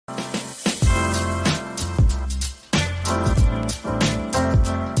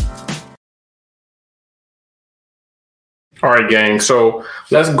All right, gang. So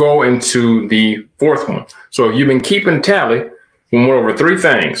let's go into the fourth one. So if you've been keeping tally, we went over three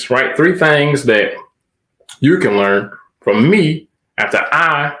things, right? Three things that you can learn from me after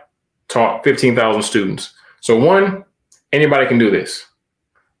I taught 15,000 students. So one, anybody can do this.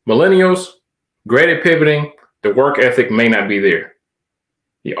 Millennials, great at pivoting. The work ethic may not be there.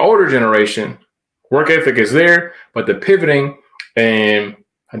 The older generation, work ethic is there, but the pivoting and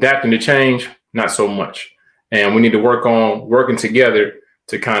adapting to change, not so much. And we need to work on working together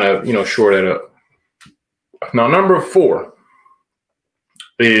to kind of, shore that up. Now, number 4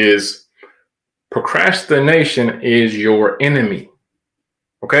 is procrastination is your enemy.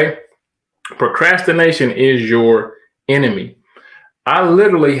 Okay? Procrastination is your enemy. I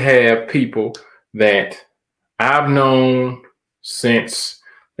literally have people that I've known since,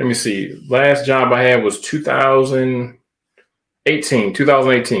 last job I had was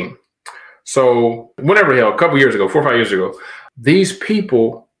 2018. So whenever the hell, a couple years ago, 4 or 5 years ago, these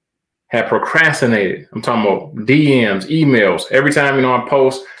people have procrastinated. I'm talking about DMs, emails. Every time, I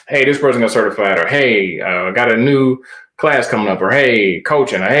post, hey, this person got certified, or hey, got a new class coming up, or hey,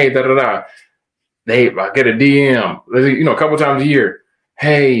 coaching, or hey, I get a DM, a couple times a year.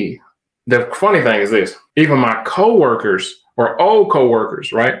 Hey, the funny thing is this, even my coworkers or old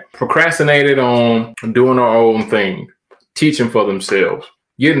coworkers, right, procrastinated on doing their own thing, teaching for themselves,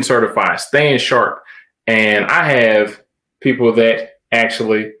 getting certified, staying sharp. And I have people that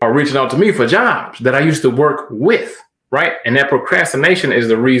actually are reaching out to me for jobs that I used to work with, right? And that procrastination is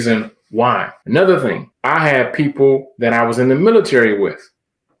the reason why. Another thing, I have people that I was in the military with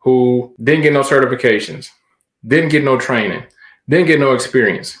who didn't get no certifications, didn't get no training, didn't get no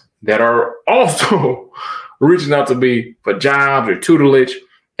experience, that are also reaching out to me for jobs or tutelage.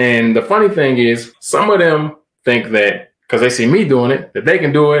 And the funny thing is, some of them think that because they see me doing it, that they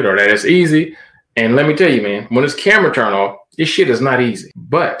can do it or that it's easy. And let me tell you, man, when this camera turn off, this shit is not easy.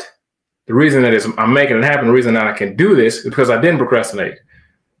 But the reason that I'm making it happen, the reason that I can do this is because I didn't procrastinate.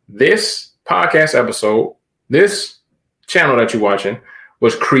 This podcast episode, this channel that you're watching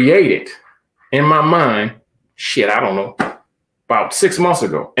was created in my mind, I don't know, about 6 months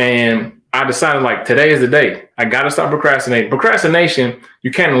ago. And I decided today is the day. I got to stop procrastinating. Procrastination,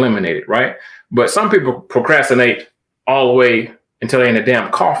 you can't eliminate it, right? But some people procrastinate all the way until they're in a damn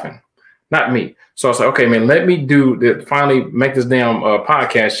coffin. Not me. So I was like, okay, man, let me finally make this damn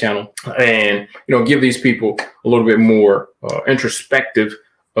podcast channel and, give these people a little bit more introspective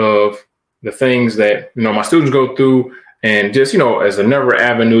of the things that, my students go through, and just, as another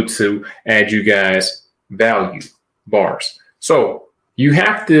avenue to add you guys value bars. So you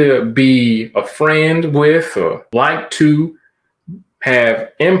have to be a friend with or like to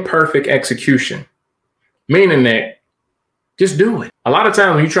have imperfect execution, meaning that just do it. A lot of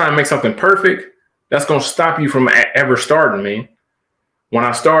times when you try and make something perfect, that's going to stop you from ever starting, man. When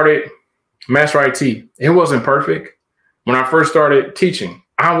I started Master IT, it wasn't perfect. When I first started teaching,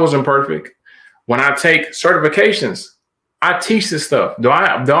 I wasn't perfect. When I take certifications, I teach this stuff. Do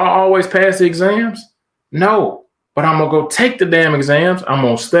I always pass the exams? No, but I'm going to go take the damn exams. I'm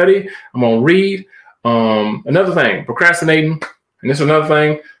going to study. I'm going to read. Another thing, procrastinating. And this is another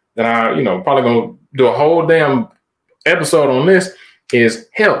thing that I, probably going to do a whole damn episode on this is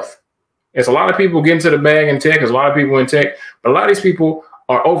health. It's a lot of people getting to the bag in tech. There's a lot of people in tech, but a lot of these people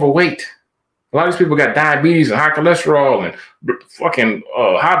are overweight. A lot of these people got diabetes and high cholesterol and fucking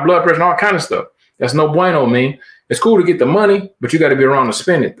high blood pressure and all kind of stuff. That's no bueno, man. It's cool to get the money, but you got to be around to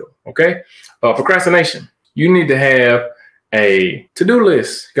spend it though. Okay. Procrastination. You need to have a to-do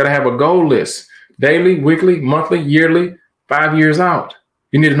list. You got to have a goal list, daily, weekly, monthly, yearly, 5 years out.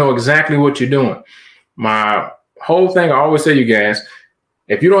 You need to know exactly what you're doing. My whole thing, I always say, you guys,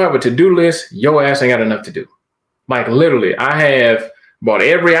 if you don't have a to-do list, your ass ain't got enough to do. Like literally, I have about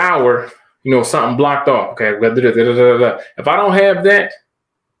every hour, something blocked off. Okay. If I don't have that,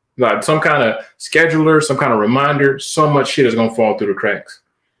 like some kind of scheduler, some kind of reminder, so much shit is going to fall through the cracks.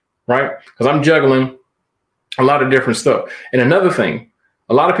 Right. Because I'm juggling a lot of different stuff. And another thing,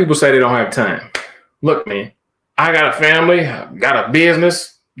 a lot of people say they don't have time. Look, man, I got a family, got a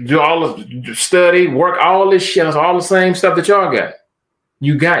business, do all the study, work, all this shit. It's all the same stuff that y'all got.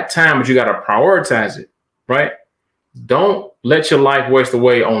 You got time, but you got to prioritize it, right? Don't let your life waste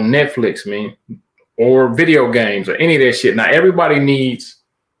away on Netflix, man, or video games or any of that shit. Now, everybody needs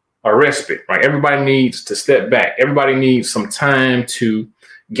a respite, right? Everybody needs to step back. Everybody needs some time to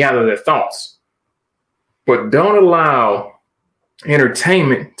gather their thoughts. But don't allow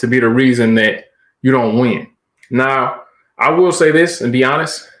entertainment to be the reason that you don't win. Now, I will say this and be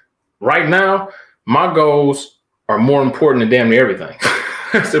honest. Right now, my goals are more important than damn near everything.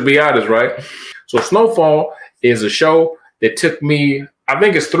 To be honest, right? So Snowfall is a show. that took me, I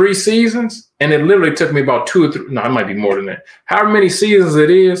think it's 3 seasons, and it literally took me about 2 or 3. No, it might be more than that. However many seasons it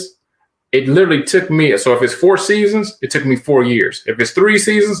is, it literally took me. So if it's 4 seasons, it took me 4 years. If it's 3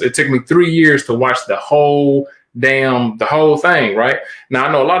 seasons, it took me 3 years to watch the whole thing. Right now,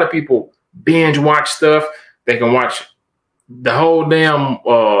 I know a lot of people binge watch stuff. They can watch the whole damn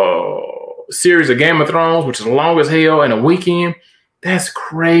series of Game of Thrones, which is long as hell, in a weekend. That's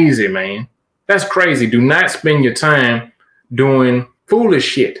crazy, man. That's crazy. Do not spend your time doing foolish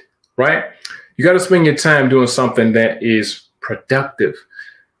shit, right? You got to spend your time doing something that is productive.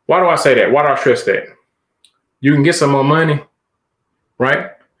 Why do I say that? Why do I stress that? You can get some more money,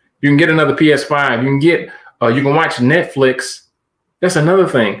 right? You can get another PS5. You can watch Netflix. That's another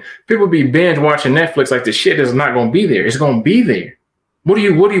thing. People be binge watching Netflix like the shit is not going to be there. It's going to be there. What are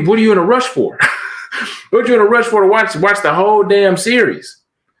you in a rush for? What are you in a rush for to watch the whole damn series?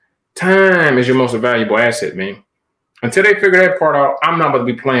 Time is your most valuable asset, man. Until they figure that part out, I'm not going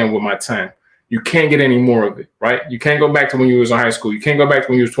to be playing with my time. You can't get any more of it, right? You can't go back to when you was in high school. You can't go back to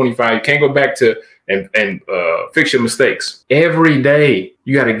when you was 25. You can't go back to and fix your mistakes. Every day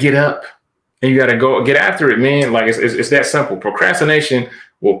you got to get up and you got to go get after it, man. Like it's that simple. Procrastination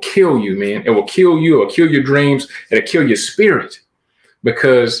will kill you, man. It will kill you. It'll kill your dreams. It'll kill your spirit,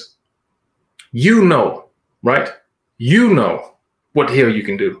 because you know, right? You know what the hell you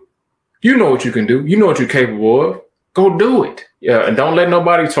can do. You know what you can do. You know what you're capable of. Go do it. Yeah, and don't let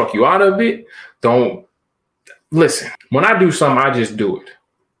nobody talk you out of it. Don't listen. When I do something, I just do it.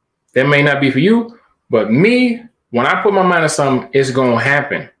 That may not be for you, but me, when I put my mind to something, it's going to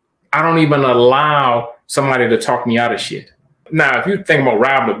happen. I don't even allow somebody to talk me out of shit. Now, if you think about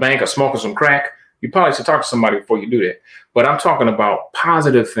robbing a bank or smoking some crack, you probably should talk to somebody before you do that. But I'm talking about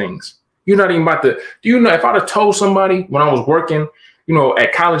positive things. You're not even about to, do you know, if I'd have told somebody when I was working, you know,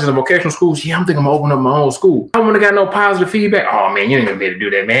 at colleges and vocational schools, I'm thinking I'm gonna open up my own school. I wouldn't have got no positive feedback. Oh man, you ain't gonna be able to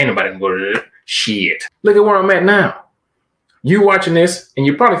do that, man. Ain't nobody can go to that. Shit. Look at where I'm at now. You watching this and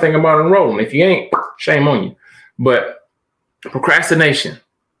you're probably thinking about enrolling. If you ain't, shame on you. But procrastination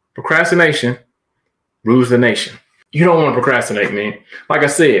rules the nation. You don't want to procrastinate, man. Like I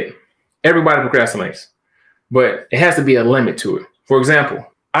said, everybody procrastinates, but it has to be a limit to it. For example,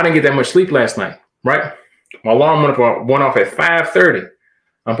 I didn't get that much sleep last night, right? My alarm went off at 5:30.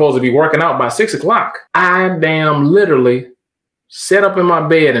 I'm supposed to be working out by 6 o'clock. I literally sat up in my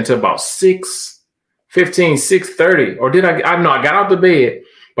bed until about 6:15, 6:30. Or did I got out the bed,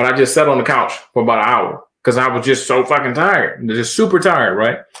 but I just sat on the couch for about an hour because I was just so fucking tired. Just super tired,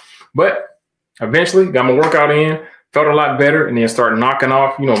 right? But eventually got my workout in, felt a lot better, and then started knocking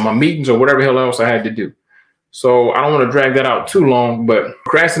off, my meetings or whatever hell else I had to do. So I don't want to drag that out too long, but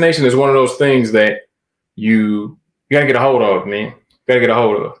procrastination is one of those things that you got to get a hold of, man. Got to get a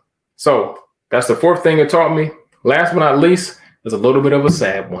hold of. So that's the fourth thing it taught me. Last but not least, is a little bit of a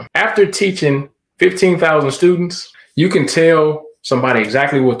sad one. After teaching 15,000 students, you can tell somebody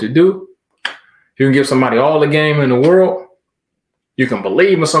exactly what to do. You can give somebody all the game in the world. You can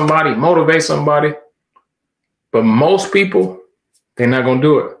believe in somebody, motivate somebody. But most people, they're not going to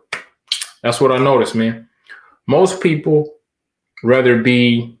do it. That's what I noticed, man. Most people rather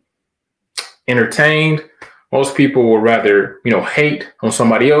be entertained. Most people would rather, hate on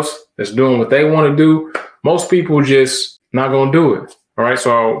somebody else that's doing what they want to do. Most people just not going to do it. All right.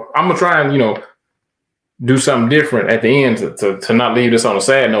 So I'm going to try and, do something different at the end to not leave this on a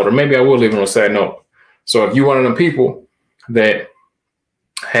sad note, or maybe I will leave it on a sad note. So if you're one of them people that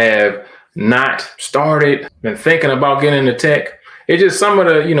have not started, been thinking about getting into tech, it's just some of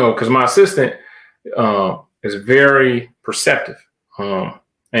the, because my assistant is very perceptive.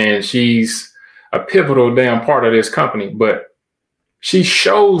 And she's a pivotal damn part of this company, but she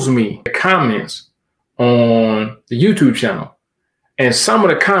shows me the comments on the YouTube channel. And some of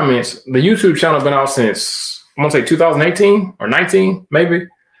the comments, the YouTube channel has been out since, I want to say 2018 or 19, maybe.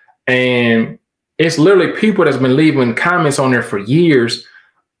 And it's literally people that's been leaving comments on there for years.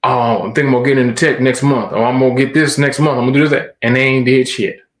 Oh, I'm thinking about getting into tech next month. Oh, I'm going to get this next month. I'm going to do this. And they ain't did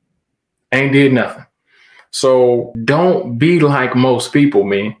shit. Ain't did nothing. So don't be like most people,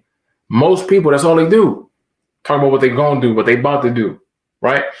 man. Most people, that's all they do. Talk about what they're going to do, what they about to do,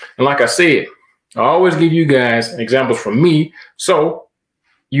 right? And like I said, I always give you guys examples from me. So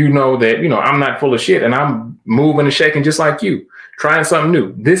you know that, I'm not full of shit and I'm moving and shaking just like you, trying something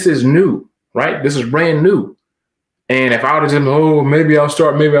new. This is new, right? This is brand new. And if I would have said, maybe I'll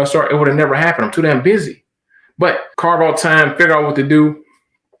start, it would have never happened. I'm too damn busy. But carve out time, figure out what to do.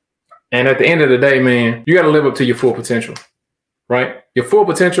 And at the end of the day, man, you got to live up to your full potential, right? Your full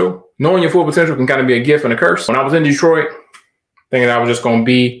potential, knowing your full potential can kind of be a gift and a curse. When I was in Detroit, thinking I was just going to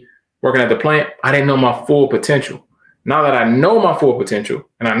be working at the plant, I didn't know my full potential. Now that I know my full potential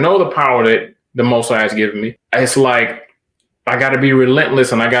and I know the power that the Most High has given me, it's like I got to be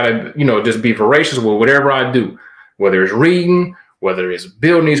relentless and I got to, just be voracious with whatever I do, whether it's reading, whether it's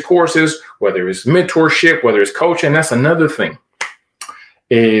building these courses, whether it's mentorship, whether it's coaching. That's another thing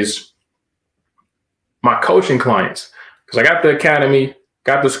is my coaching clients, because I got the academy,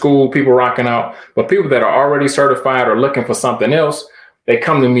 got the school, people rocking out, but people that are already certified or looking for something else, they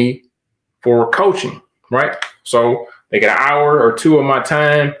come to me for coaching, right? So they get an hour or two of my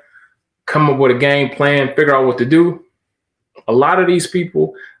time, come up with a game plan, figure out what to do. A lot of these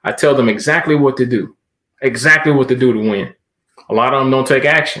people, I tell them exactly what to do to win. A lot of them don't take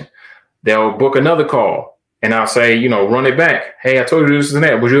action. They'll book another call and I'll say, run it back. Hey, I told you this and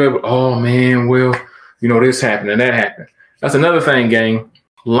that. Was you able? Oh man, well, this happened and that happened. That's another thing, gang.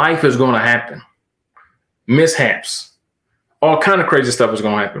 Life is going to happen. Mishaps. All kind of crazy stuff is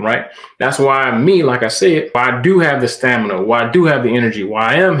going to happen, right? That's why like I said, why I do have the stamina, why I do have the energy,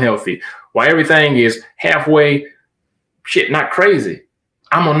 why I am healthy, why everything is halfway not crazy.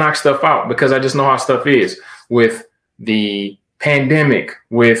 I'm going to knock stuff out because I just know how stuff is with the pandemic,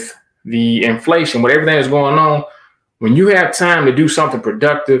 with the inflation, with everything that's going on. When you have time to do something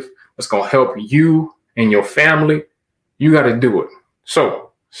productive that's going to help you and your family, you got to do it.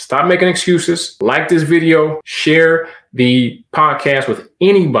 So stop making excuses. Like this video, share the podcast with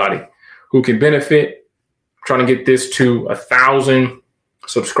anybody who can benefit. I'm trying to get this to 1,000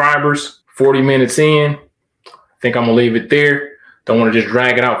 subscribers, 40 minutes in. I think I'm going to leave it there. Don't want to just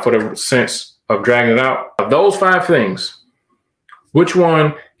drag it out for the sense of dragging it out. Of those 5 things, which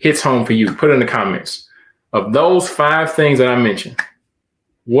one hits home for you? Put it in the comments. Of those 5 things that I mentioned,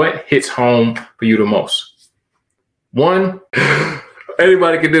 what hits home for you the most? 1,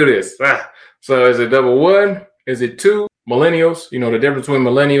 anybody can do this. So is it double 1? Is it 2? Millennials, the difference between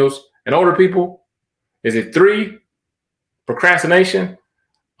millennials and older people. Is it 3? Procrastination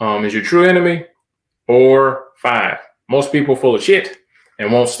is your true enemy. Or 5, most people full of shit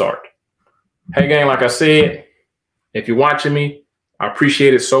and won't start. Hey gang, like I said, if you're watching me, I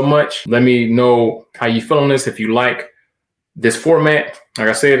appreciate it so much. Let me know how you feel on this. If you like this format, like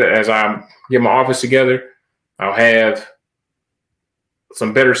I said, as I get my office together, I'll have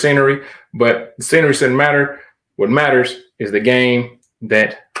some better scenery, but the scenery doesn't matter. What matters is the game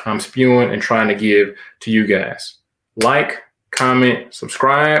that I'm spewing and trying to give to you guys. Like, comment,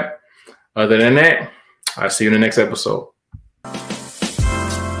 subscribe. Other than that, I'll see you in the next episode.